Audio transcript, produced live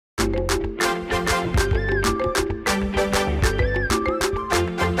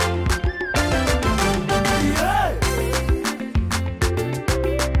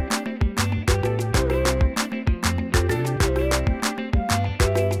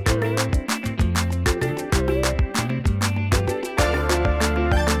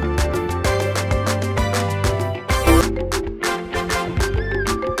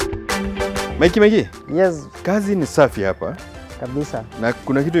Maiki. Yes. Kazi ni safi hapa. Kabisa. Na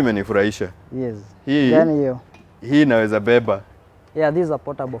kuna kitu imenifurahisha. Yes. Gani hiyo? Hii naweza beba. Yeah, this is a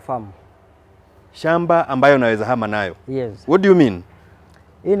portable farm. Shamba ambayo naweza hama nayo. Yes. What do you mean?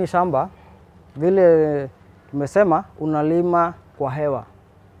 Hii ni shamba vile tumesema unalima kwa hewa.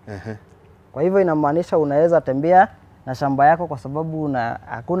 Kwa hivyo inamaanisha unaweza tembea na shamba yako kwa sababu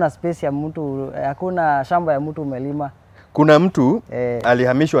hakuna space ya mtu, hakuna shamba ya mtu umelima. Kuna mtu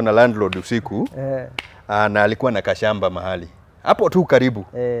alihamishwa na landlord usiku na alikuwa na kashamba mahali hapo tu karibu.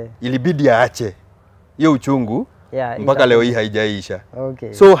 Ilibidi aache hiyo uchungu mpaka leo hii haijaisha.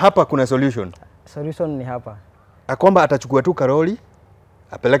 Okay. So hapa kuna solution. Solution ni hapa. Akwamba atachukua tu karoli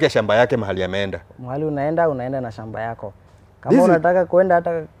apeleke shamba yake mahali ameenda. Mahali unaenda na shamba yako. Kama unataka kuenda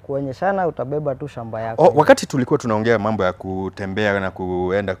hata kuonyeshana utabeba tu shamba yako. Wakati tulikuwa tunaongea mambo ya kutembea na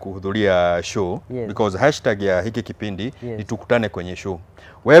kuenda kuhudhuria show, because hashtag ya hiki kipindi ni tukutane kwenye show.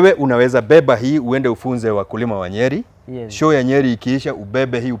 Wewe unaweza beba hii uende ufunze wakulima wa Nyeri. Show ya Nyeri ikiisha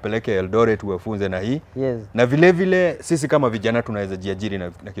ubebe hii upeleke Eldoret uwafunze na hii. Na vile vile sisi kama vijana tunaweza jiajiri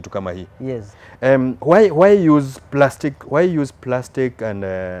na kitu kama hii. Why use plastic and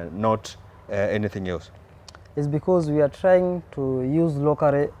not anything else? It's because we are trying to use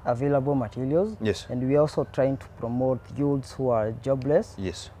locally available materials. And we are also trying to promote youths who are jobless.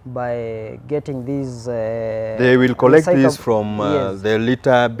 By getting these they will collect these from the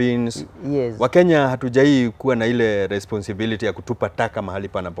litter bins. Wakenya hatujai kuwa na ile responsibility ya kutupa taka mahali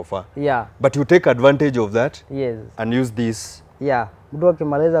panapofaa. But you take advantage of that and use this. Mtu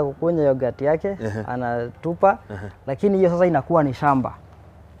akimaliza kukunya yogurt yake anatupa, lakini hiyo sasa inakuwa ni shamba.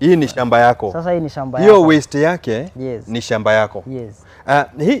 Hii ni shamba yako. Sasa hii ni shamba yako. Hiyo waste yake ni shamba yako.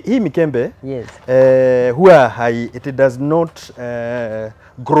 Hii mikembe huwa it does not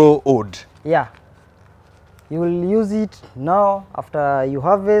grow old. You will use it now after you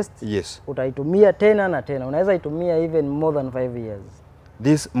harvest. Utaitumia tena na tena. Unaweza itumia even more than 5 years.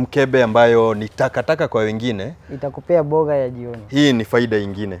 This mkebe ambayo ni takataka kwa wengine itakupea boga ya jioni. Hii ni faida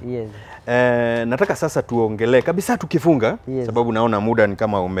nyingine. Nataka sasa tuongelee kabisa tukifunga sababu naona muda ni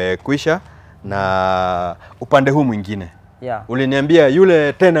kama umekwisha na upande huu mwingine. Uliniambia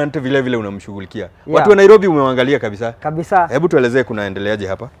yule tenant vile vile unamshughulikia. Watu wa Nairobi umewaangalia kabisa. Hebu tuelezee kunaendeleaje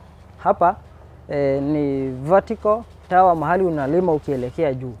hapa? Hapa ni vertical tower, mahali unalima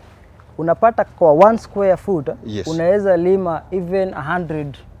ukielekea juu. Unapata kwa 1 square foot unaweza lima even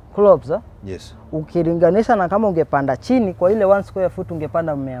 100 crops. Ukilinganisha na kama ungepanda chini kwa ile 1 square foot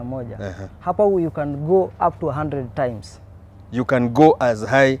ungepanda 100. Hapa you can go up to 100 times. You can go as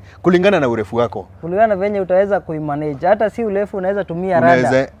high kulingana na urefu wako. Kulingana na venye utaweza kuimanage. Hata si urefu unaweza tumia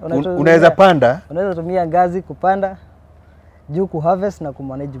rada. Unaweza panda. Unaweza tumia ngazi kupanda juu kuharvest na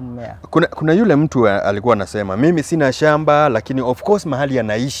kumanage mmea. Kuna yule mtu alikuwa anasema mimi sina shamba lakini of course mahali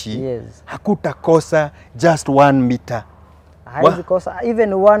anaishi hakutakosa just 1 meter. Haizi kosa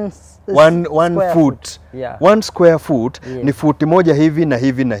even 1 foot. 1 square foot ni futi moja hivi na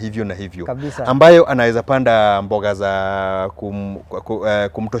hivi na hivyo na hivyo. Ambayo anaweza panda mboga za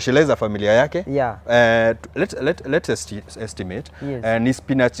kumtosheleza familia yake. Let's estimate. Ni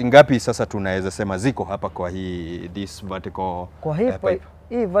spinach ngapi sasa tunaweza sema ziko hapa kwa hii this vertical pipe?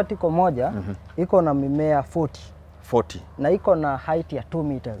 Hii vertical moja iko na mimea 40 na iko na height ya 2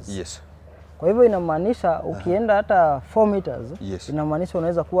 meters. Kwa hivyo inamaanisha ukienda hata 4 meters inamaanisha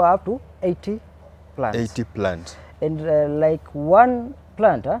unaweza kuwa up to 80 plants. And like 1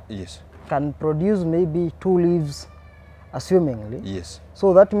 plant can produce maybe 2 leaves assumingly.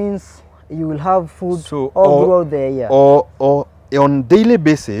 So that means you will have food all throughout the year. On daily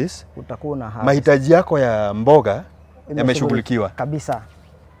basis utakuwa na mahitaji yako ya mboga yameshughulikiwa kabisa.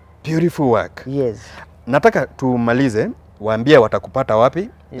 Beautiful work. Nataka tumalize, waambie watakupata wapi?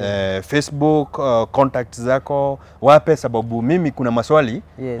 Facebook, contacts zako wape, sababu mimi kuna maswali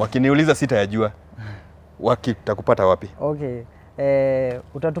wakiniuliza sitayajua. Wakitakupata wapi?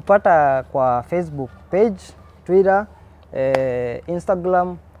 Utatupata kwa Facebook page, Twitter,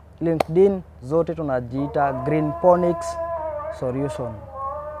 Instagram, LinkedIn, zote tunajiita Greenponics Solution.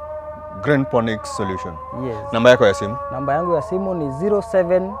 Greenponics Solution. Namba yako ya simu? Namba yangu ya simu ni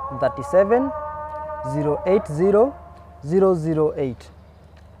 0737 080 008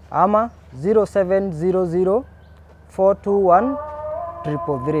 ama 0700 421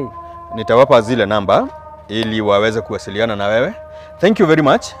 333. Nitawapa zile namba ili waweze kuwasiliana na wewe. Thank you very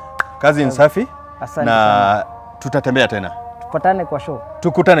much. Kazi nsafi. Na tutatembea tena. Tupatane kwa show.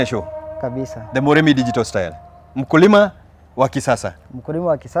 Tukutane show. Kabisa. The Moremi Digital Style. Mkulima wa kisasa. Mkulima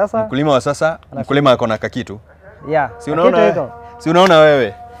wa kisasa. Mkulima wa sasa. Mkulima ako na kakitu. Si unaona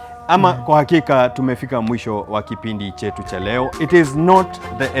wewe? Ama kwa hakika tumefika mwisho wa kipindi chetu cha leo. It is not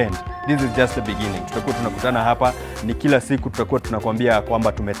the end. This is just the beginning. Tutakuwa tunakutana hapa ni kila siku, tutakuwa tunakwambia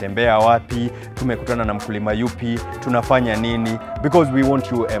kwamba tumetembea wapi, tumekutana na mkulima yupi, tunafanya nini, because we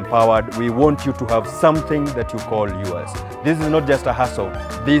want you empowered. We want you to have something that you call yours. This is not just a hustle.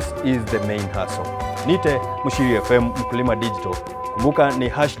 This is the main hustle. Nite Mushiri FM Mkulima Digital. Kumbuka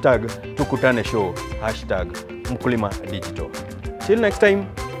ni #tukutane show, #Mkulima Digital. Till next time.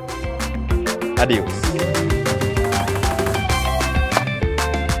 Adios.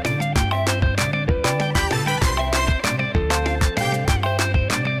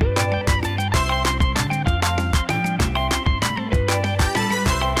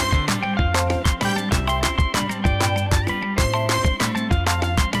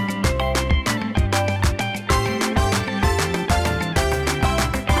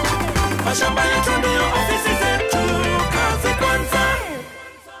 Mashamba yetu